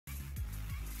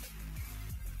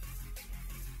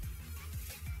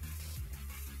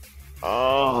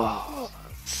Oh,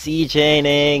 sea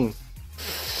chaining.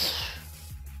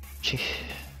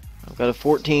 I've got a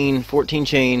 14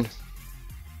 chain.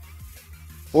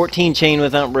 14 chain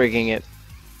without breaking it.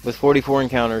 With 44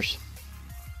 encounters.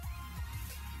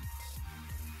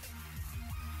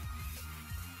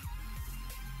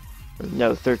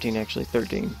 No, 13 actually,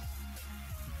 13.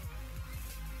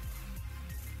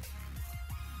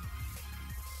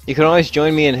 You can always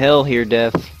join me in hell here,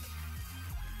 Death.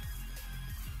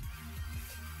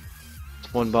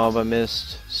 It's one bob I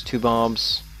missed. It's 2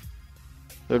 bobs.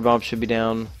 Third bob should be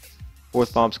down.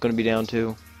 Fourth bob's going to be down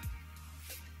too.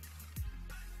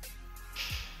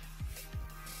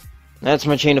 That's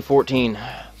my chain of 14.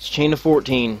 It's chain of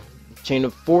 14. Chain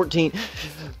of 14.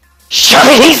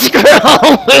 Shiny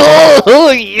Skrelp!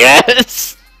 Oh,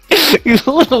 yes! You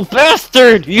little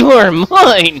bastard! You are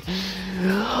mine!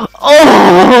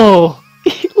 Oh!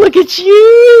 Look at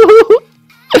you!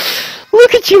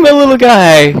 Look at you, my little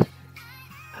guy!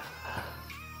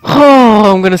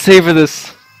 Oh, I'm gonna savor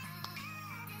this.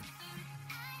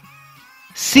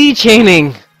 Sea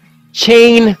chaining!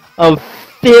 Chain of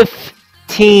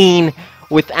 15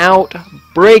 without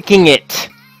breaking it.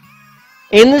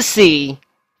 In the sea,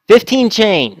 15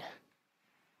 chain.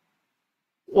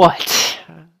 What?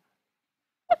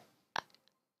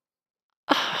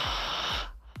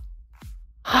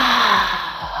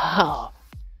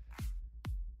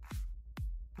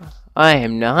 I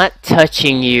am not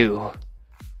touching you.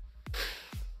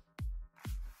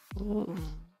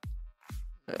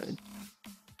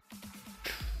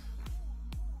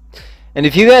 And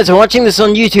if you guys are watching this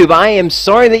on YouTube, I am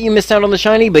sorry that you missed out on the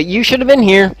shiny, but you should have been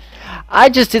here. I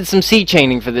just did some sea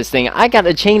chaining for this thing. I got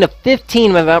a chain of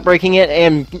 15 without breaking it,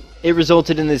 and it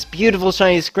resulted in this beautiful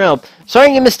shiny Skrelp.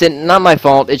 Sorry you missed it, not my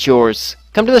fault, it's yours.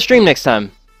 Come to the stream next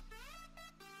time.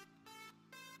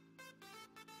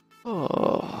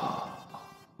 Oh.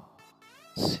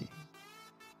 Let's see.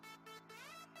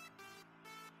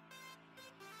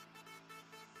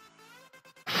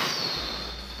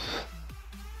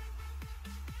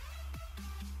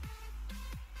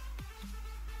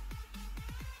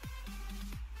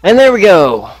 And there we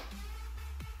go.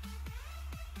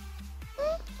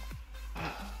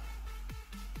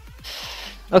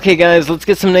 Okay guys, let's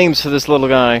get some names for this little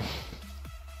guy.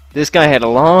 This guy had a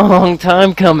long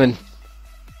time coming.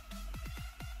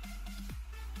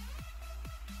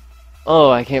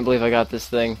 Oh, I can't believe I got this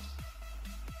thing.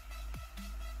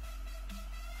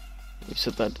 We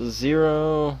set that to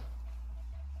 0.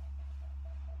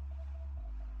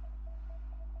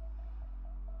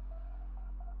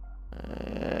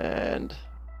 And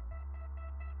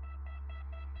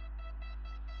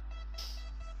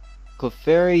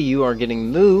Clefairy, you are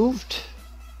getting moved.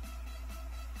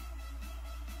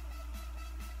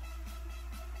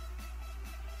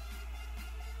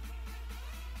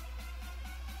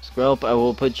 Skrelp, I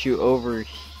will put you over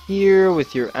here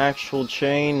with your actual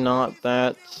chain, not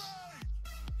that.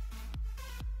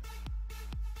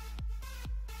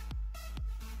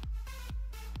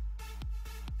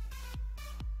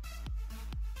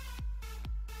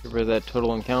 Get rid of that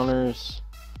total encounters.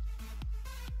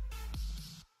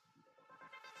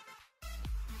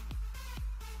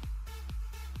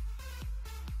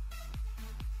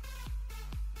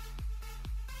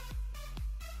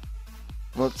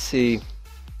 Let's see.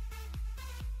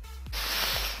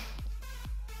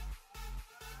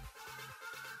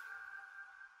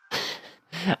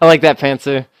 I like that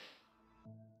pantser.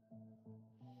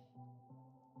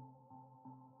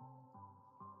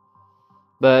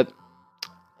 But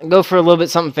go for a little bit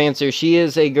something fancier. She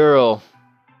is a girl.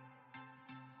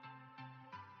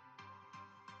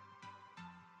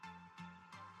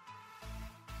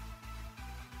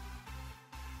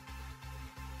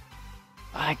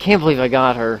 I can't believe I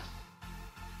got her.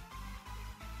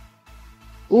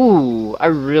 Ooh, I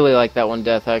really like that one,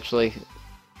 Death, actually.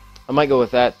 I might go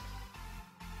with that.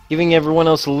 Giving everyone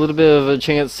else a little bit of a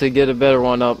chance to get a better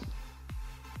one up.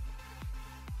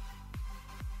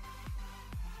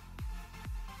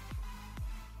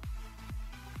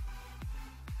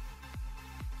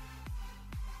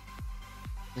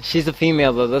 She's a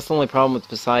female, though. That's the only problem with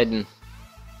Poseidon.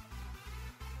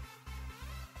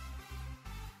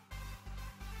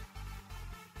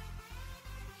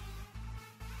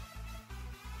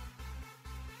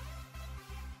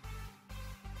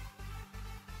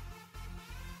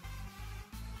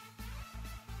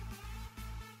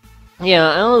 Yeah,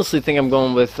 I honestly think I'm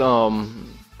going with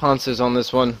Ponces on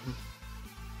this one.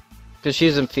 Because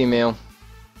she's a female.